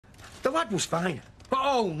The lad was fine.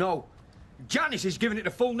 Oh, no. Janice is giving it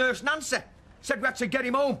to full nurse Nancy. Said we had to get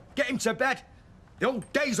him home, get him to bed. The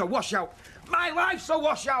old day's a washout. My life's a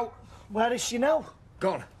washout. Where is she now?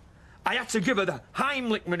 Gone. I had to give her the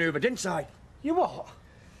Heimlich manoeuvre, didn't I? You what?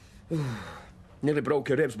 Nearly broke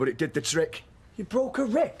her ribs, but it did the trick. You broke her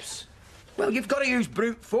ribs? Well, you've got to use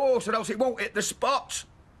brute force or else it won't hit the spot.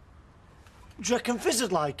 Do you reckon Fizz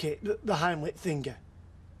would like it, the Heimlich thinger?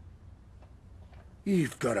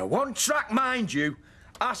 You've got a one-track mind, you.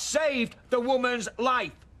 I saved the woman's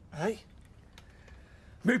life. Hey?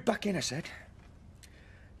 Moved back in, I said.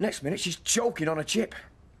 Next minute, she's choking on a chip.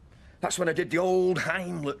 That's when I did the old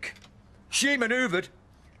Heimlich. She manoeuvred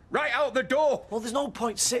right out the door. Well, there's no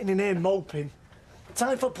point sitting in here moping.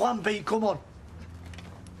 Time for plan B, come on.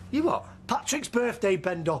 You what? Patrick's birthday,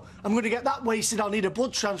 Bendo. I'm going to get that wasted, I'll need a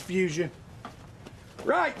blood transfusion.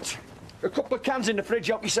 Right. A couple of cans in the fridge,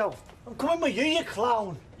 help yourself. I'm coming with you, you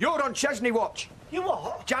clown. You're on Chesney watch. You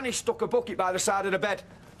what? Janice stuck a bucket by the side of the bed.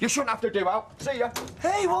 You shouldn't have to do out. See ya.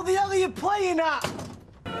 Hey, what the hell are you playing at?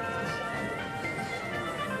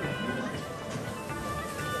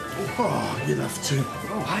 Oh, you'd have to.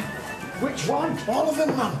 Oh, hi. Which one? All of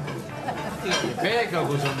them, man. Your bear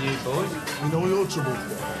goggles on you, boys. You know your trouble.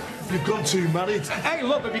 You've gone too married. Hey,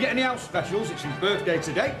 love, have you got any house specials? It's his birthday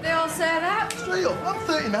today. They all say that. Straight up, I'm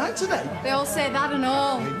 39 today. They all say that and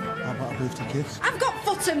all. How about a birthday kiss? I've got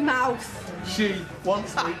foot and mouth. She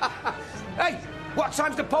wants me. Hey, what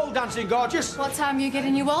time's the pole dancing, gorgeous? What time are you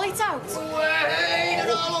getting your wallet out? Hey,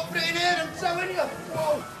 you're all up in here, I'm telling you.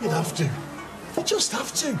 Whoa. You'd have to. You just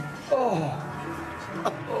have to. Oh.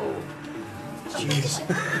 Jeez.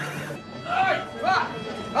 Hey, that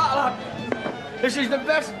lad. This is the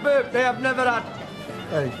best birthday I've never had.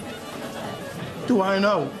 Hey, do I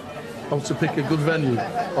know how to pick a good venue?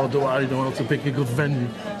 Or do I know how to pick a good venue?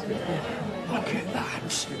 Look at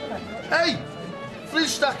that. Hey, fridge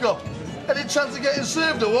stacker. Any chance of getting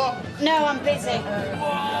served or what? No, I'm busy.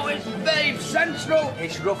 Oh, it's Babe Central.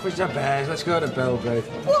 It's rough as the bears. Let's go to Belgrade.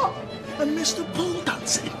 What? And Mr. Pole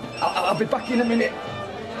dancing? I'll be back in a minute.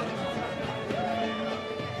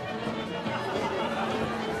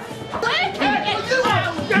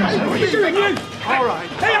 What are you doing, you? All right.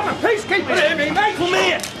 Hey, I'm a peacekeeper here, me mate. Come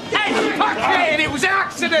here. Hey, fuck it, it was an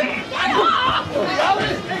accident. I'm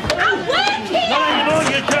working! No,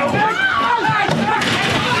 you don't.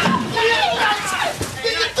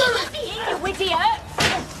 You idiot!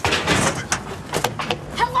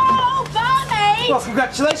 Hello, Barney! Well,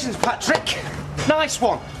 congratulations, Patrick. Nice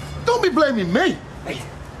one. Don't be blaming me. Hey,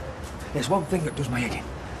 there's one thing that does my head in,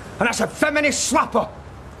 and that's a feminist slapper.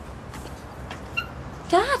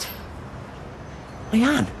 Dad?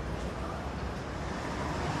 Leanne.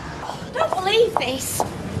 I don't believe this.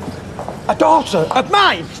 A daughter of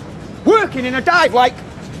mine working in a dive like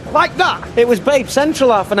that. It was Babe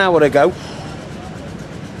Central half an hour ago.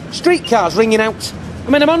 Streetcars ringing out. I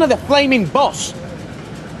mean, I'm on to the flaming boss.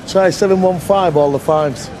 Try 715 all the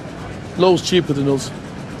fives. Loads cheaper than us.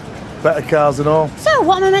 Better cars and all. So,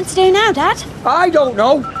 what am I meant to do now, Dad? I don't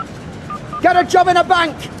know. Get a job in a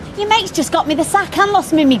bank. Your mate's just got me the sack and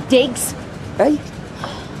lost me digs. Hey,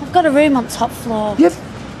 I've got a room on top floor. you've...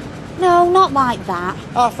 No, not like that.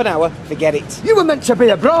 Half an hour, forget it. You were meant to be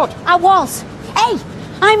abroad. I was. Hey,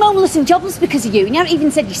 I'm homeless and jobless because of you, and you haven't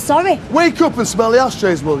even said you're sorry. Wake up and smell the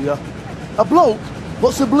ashtrays, will you? A bloke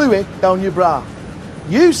puts a bluey down your bra.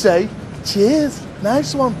 You say, cheers,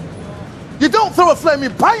 nice one. You don't throw a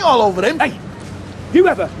flaming pint all over him. Hey, you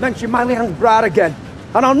ever mention my Leanne's bra again,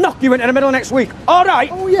 and I'll knock you into the middle of next week. All right?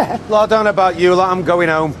 Oh, yeah. Well, I don't know about you, lot. I'm going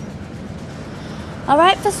home. All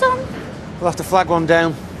right for some? We'll have to flag one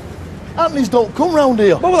down. Anthony's don't come round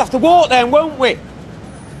here. Well, we'll have to walk then, won't we?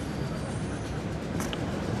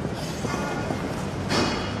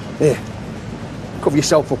 Here, cover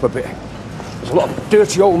yourself up a bit. There's a lot of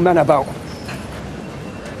dirty old men about.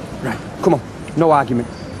 Right, come on, no argument.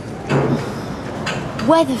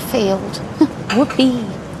 Weatherfield. Whoopee.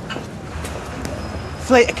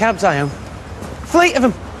 Fleet of cabs, I am. Fleet of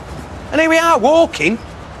them. And here we are, walking.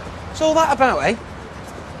 What's all that about, eh?